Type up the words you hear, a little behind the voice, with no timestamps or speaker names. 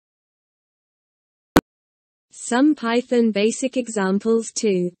Some Python basic examples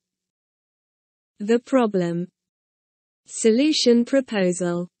too. The problem. Solution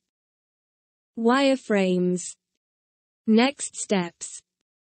proposal. Wireframes. Next steps.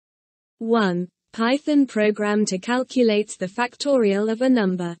 1. Python program to calculates the factorial of a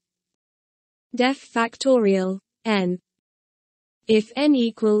number. Def factorial, n. If n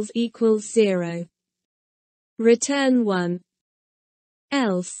equals 0. Return 1.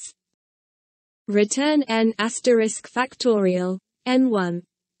 Else. Return n asterisk factorial, n1.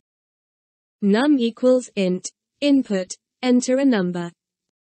 Num equals int, input, enter a number.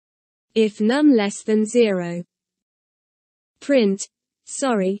 If num less than 0. Print,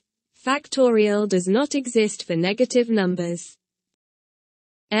 sorry, factorial does not exist for negative numbers.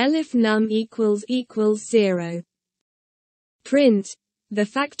 If num equals 0. Print, the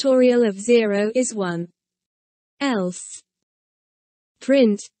factorial of 0 is 1. Else.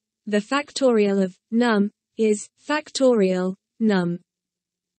 Print, the factorial of num is factorial num.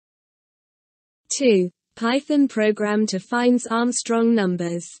 2. Python program to finds Armstrong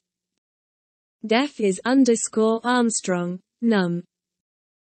numbers. Def is _Armstrong, num.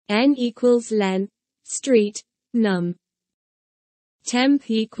 N equals len, street, num. Temp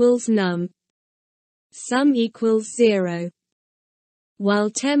equals num. Sum equals 0. While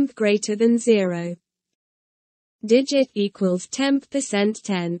temp greater than 0. Digit equals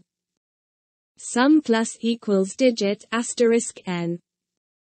temp%10. Sum plus equals digit asterisk n.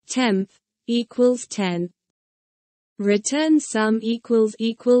 Temp equals 10. Return sum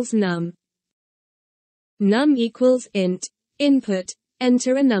equals num. Num equals int, input,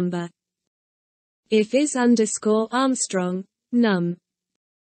 enter a number. If is _Armstrong, num.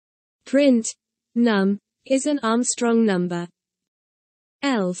 Print, num, is an Armstrong number.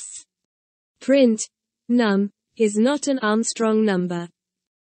 Else. Print, num, is not an Armstrong number.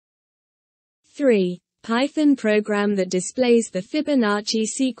 3. Python program that displays the Fibonacci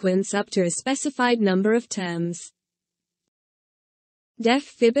sequence up to a specified number of terms.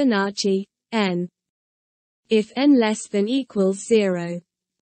 Def Fibonacci, n. If n less than equals 0.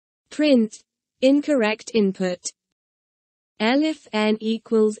 Print, incorrect input. If n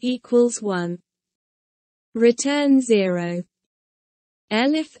equals 1. Return 0.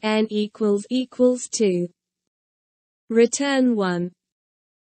 If n equals 2. Return 1.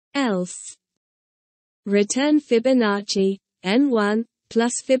 Else. Return Fibonacci, n1,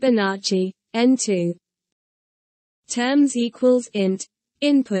 plus Fibonacci, n2. Terms equals int,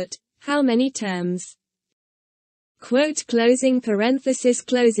 input, how many terms? Quote closing parenthesis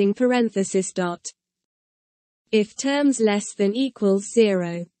dot. If terms less than equals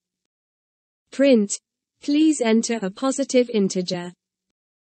 0. Print, please enter a positive integer.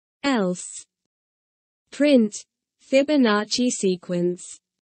 Else. Print, Fibonacci sequence.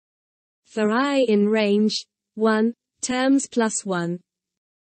 For I in range, 1, terms plus 1.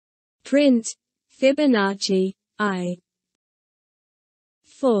 Print, Fibonacci, I.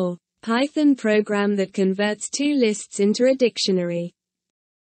 4. Python program that converts two lists into a dictionary.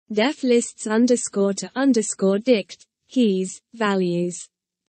 Def lists _ dict, keys, values.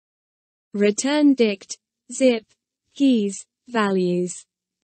 Return dict, zip, keys, values.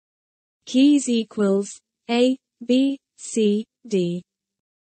 Keys equals, A, B, C, D.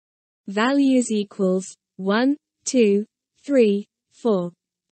 Values equals, 1, 2, 3, 4.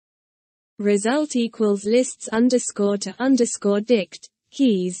 Result equals lists _ dict,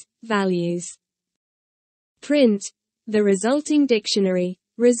 keys, values. Print, the resulting dictionary,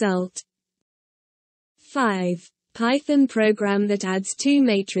 result. 5. Python program that adds two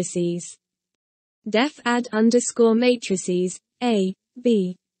matrices. Def add _ matrices, A,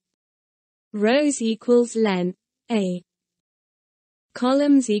 B. Rows equals len, A.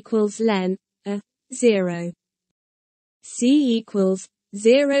 Columns equals len, A, 0. C equals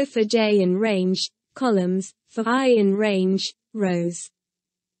 0 for J in range, columns, for I in range, rows.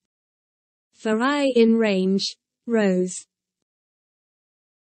 For I in range, rows.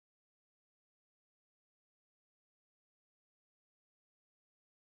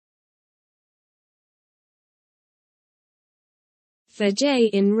 For J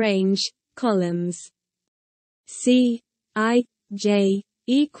in range, columns. C, I, J,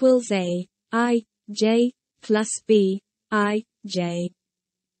 equals A, I, J, plus B, I, J.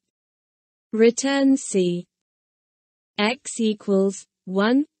 Return C. X equals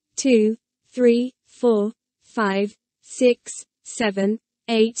 1, 2, 3, 4, 5, 6, 7,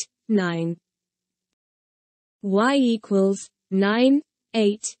 8, 9. Y equals 9,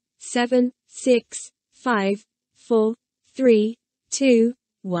 8, 7, 6, 5, 4, 3, 2,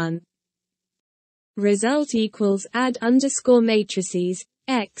 1. Result equals add _ matrices,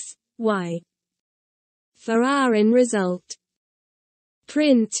 X, Y. for r in result.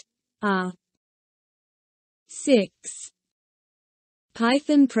 Print r. 6.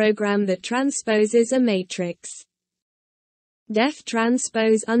 Python program that transposes a matrix. Def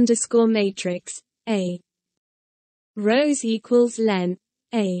transpose underscore matrix, A. Rows equals len,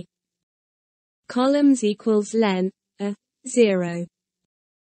 A. Columns equals len, A, 0.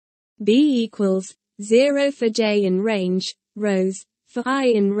 B equals 0 for j in range, rows, for I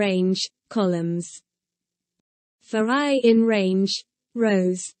in range, columns. For I in range,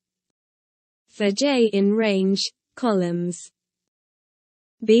 rows. For j in range, columns.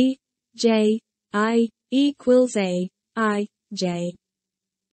 B, j, I, equals A, I, j.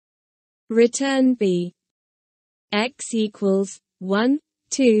 Return B. X equals 1,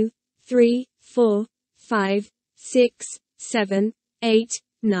 2, 3, 4, 5, 6, 7, 8,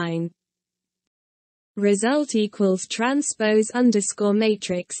 9. Result equals transpose underscore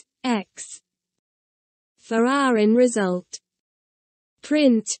matrix, X. For r in result.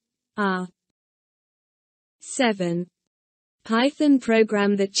 Print r. 7. Python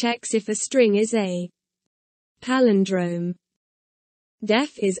program that checks if a string is a palindrome.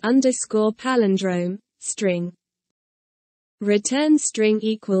 Def is underscore palindrome, string. Return string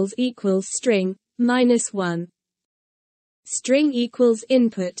equals string, -1. String equals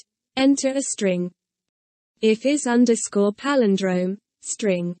input, enter a string. If is underscore palindrome,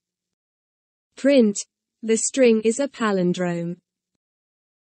 string. Print, the string is a palindrome.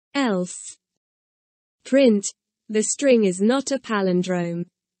 Else. Print, the string is not a palindrome.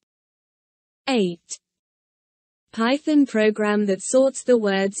 8. Python program that sorts the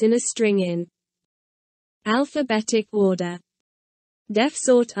words in a string in alphabetic order. Def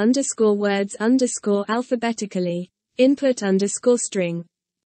sort underscore words underscore alphabetically, input underscore string.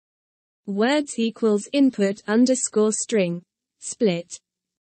 Words equals input underscore string, split.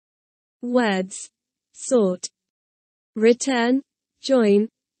 Words. Sort. Return, join,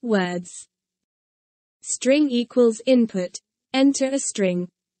 words. String equals input, enter a string.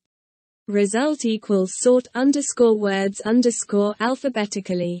 Result equals sort underscore words underscore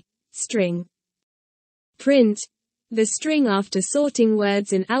alphabetically, string. Print, the string after sorting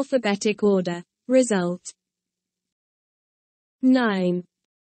words in alphabetic order, result. 9.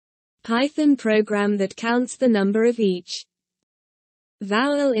 Python program that counts the number of each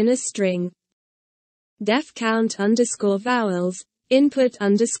vowel in a string. Def count underscore vowels, input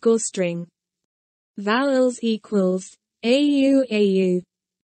underscore string. Vowels equals AU.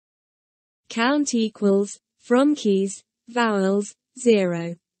 Count equals from keys, vowels,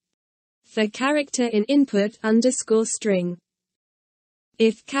 0. For character in input underscore string.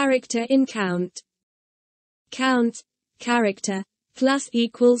 If character in count. Count, character, plus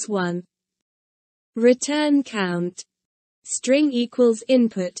equals 1. Return count. String equals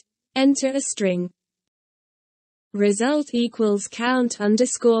input, enter a string. Result equals count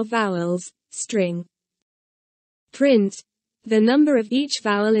underscore vowels, string. Print, the number of each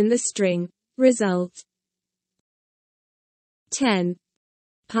vowel in the string, result. 10.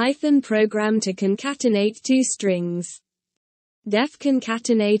 Python program to concatenate two strings. Def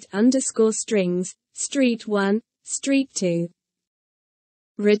concatenate underscore strings, street1, street2.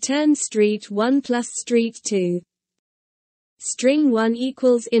 Return street1 plus street2. String 1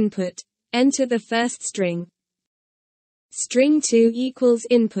 equals input, enter the first string. String 2 equals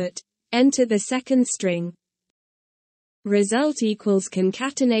input, enter the second string. Result equals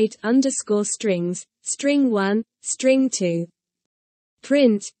concatenate underscore strings, string 1, string 2.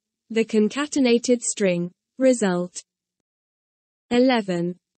 Print, the concatenated string, result.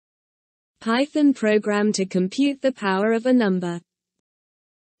 11. Python program to compute the power of a number.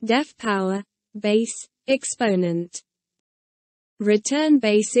 Def power, base, exponent. Return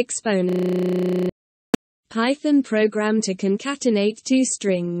base exponent. Python program to concatenate two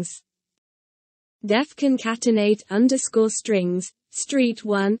strings. Def concatenate underscore strings,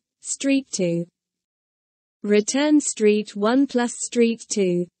 street1, street2. Return street1 plus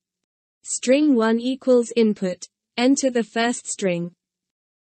street2. String 1 equals input, enter the first string.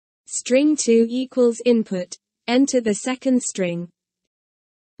 String 2 equals input, enter the second string.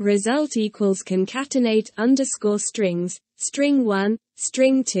 Result equals concatenate underscore strings, string 1,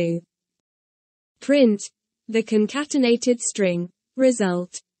 string 2. Print, the concatenated string,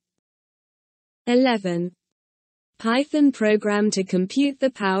 result. 11. Python program to compute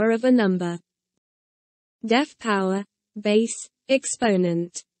the power of a number. Def power, base,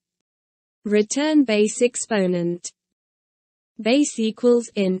 exponent. Return base exponent. Base equals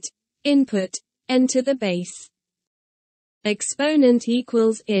int, input, enter the base. Exponent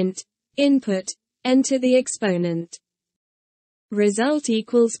equals int, input, enter the exponent. Result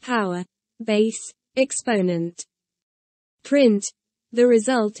equals power, base, exponent. Print, the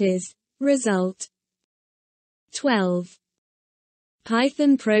result is, result. 12.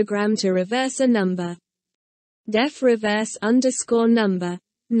 Python program to reverse a number. Def reverse underscore number,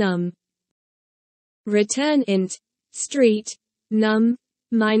 num. Return int, street, num,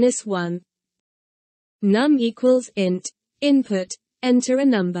 -1. Num equals int, input, enter a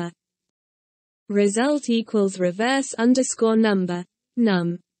number. Result equals reverse underscore number,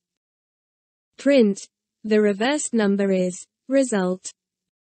 num. Print, the reversed number is, result.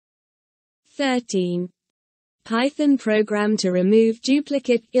 13. Python program to remove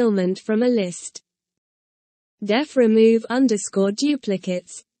duplicate element from a list. Def remove underscore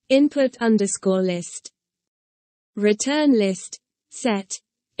duplicates, input underscore list. Return list, set,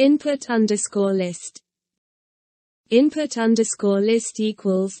 input underscore list. Input underscore list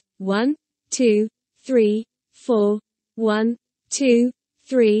equals 1, 2, 3, 4, 1, 2,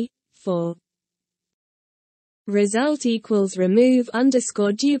 3, 4. Result equals remove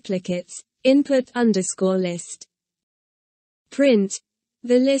underscore duplicates, input underscore list. Print,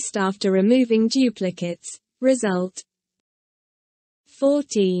 the list after removing duplicates, result.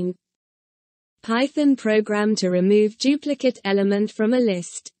 14. Python program to remove duplicate element from a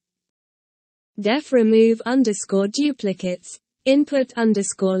list. Def remove underscore duplicates, input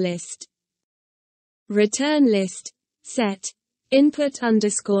underscore list. Return list, set, input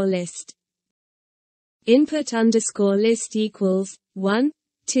underscore list. Input underscore list equals 1,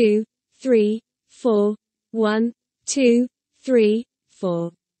 2, 3, 4, 1, 2, 3,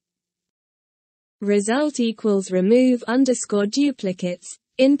 4. Result equals remove underscore duplicates,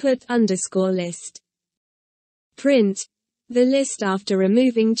 input underscore list. Print, the list after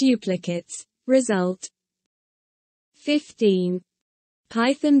removing duplicates, result. 15.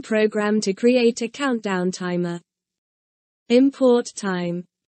 Python program to create a countdown timer. Import time.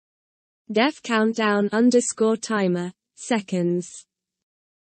 Def countdown underscore timer, seconds.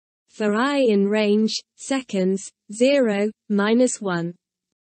 For I in range, seconds, 0, -1.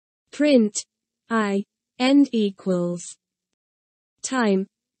 Print, I, end equals. Time,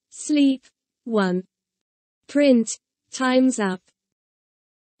 sleep, 1. Print, time's up.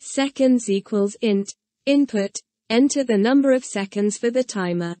 Seconds equals int, input, enter the number of seconds for the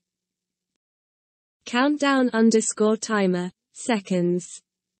timer. Countdown underscore timer, seconds.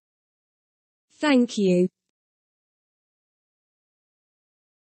 Thank you.